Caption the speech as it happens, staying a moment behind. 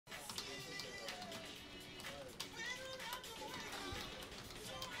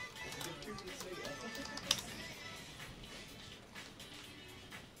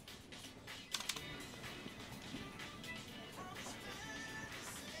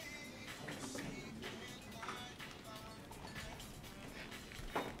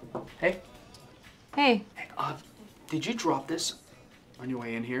Hey. Hey. Hey, did you drop this on your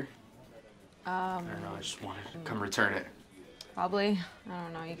way in here? I don't know, I just wanted to come return it. Probably. I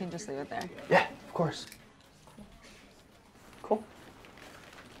don't know, you can just leave it there. Yeah, of course. Cool.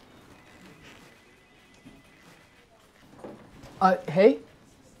 Hey?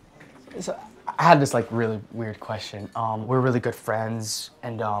 So, I had this, like, really weird question. We're really good friends,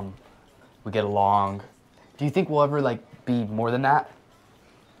 and, we get along. Do you think we'll ever, like, be more than that?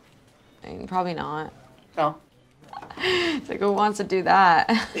 I mean, probably not. No. It's like, who wants to do that?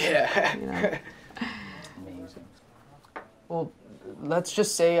 Yeah. You know? Amazing. Well, let's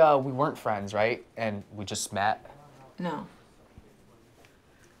just say we weren't friends, right? And we just met. No.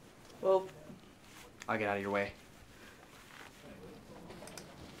 Well, I'll get out of your way.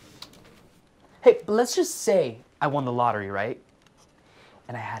 Hey, but let's just say I won the lottery, right?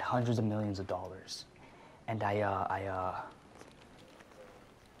 And I had hundreds of millions of dollars. And I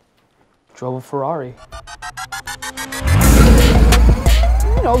drove a Ferrari.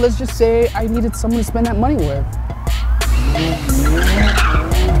 You know, let's just say I needed someone to spend that money with.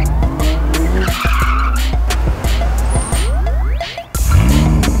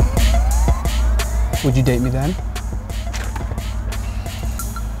 Would you date me then?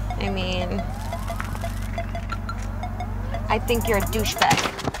 I mean, I think you're a douchebag.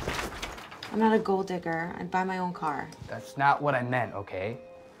 I'm not a gold digger. I'd buy my own car. That's not what I meant, okay?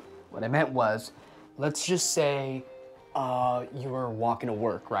 What I meant was, let's just say you were walking to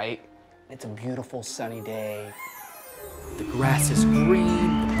work, right? It's a beautiful sunny day. The grass is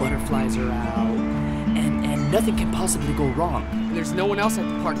green, the butterflies are out, and nothing can possibly go wrong. And there's no one else at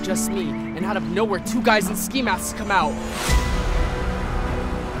the park, just me. And out of nowhere, two guys in ski masks come out.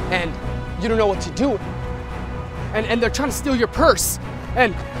 And you don't know what to do. And they're trying to steal your purse.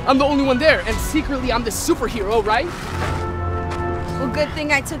 And I'm the only one there, and secretly I'm the superhero, right? Well, good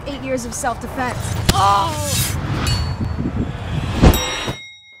thing I took 8 years of self-defense. Oh!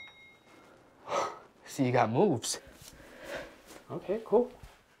 See, you got moves. Okay, cool.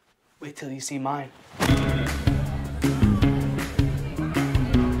 Wait till you see mine.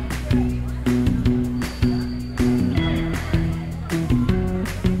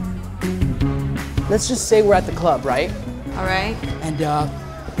 Let's just say we're at the club, right? All right. And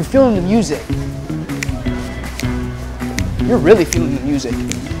you're feeling the music. You're really feeling the music.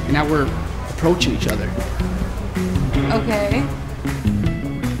 And now we're approaching each other. Okay.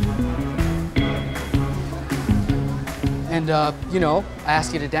 And, you know, I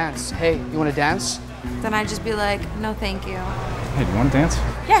ask you to dance. Hey, you want to dance? Then I'd just be like, no, thank you. Hey, do you want to dance?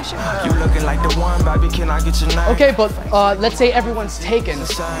 Yeah, sure. You looking like the one, baby, can I get your name? Okay, but let's say everyone's taken.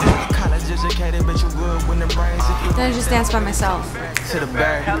 College educated, but you good when the brains if Then I just dance by myself. you to the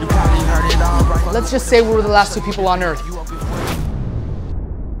bag. You probably heard it all right. Let's just say we were the last two people on Earth.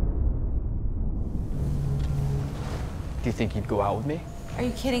 Do you think you'd go out with me? Are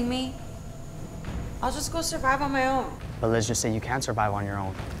you kidding me? I'll just go survive on my own. But let's just say you can't survive on your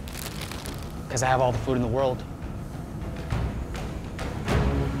own. Because I have all the food in the world.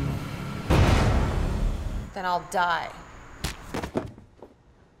 Then I'll die.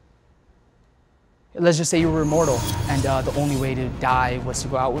 Let's just say you were immortal, and the only way to die was to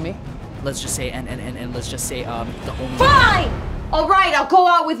go out with me. Let's just say, and let's just say, the only. Fine! All right, I'll go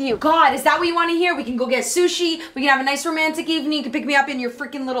out with you. God, is that what you want to hear? We can go get sushi, we can have a nice romantic evening, you can pick me up in your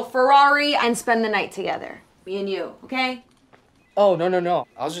freaking little Ferrari and spend the night together. Me and you, okay? Oh, no.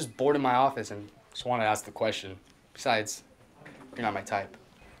 I was just bored in my office and just wanted to ask the question. Besides, you're not my type.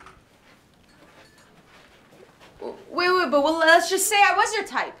 Wait, but well, let's just say I was your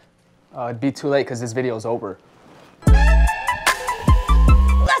type. It'd be too late because this video's over. Let's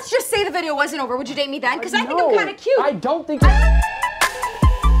just say the video wasn't over. Would you date me then? Because I think I'm kind of cute. I don't think.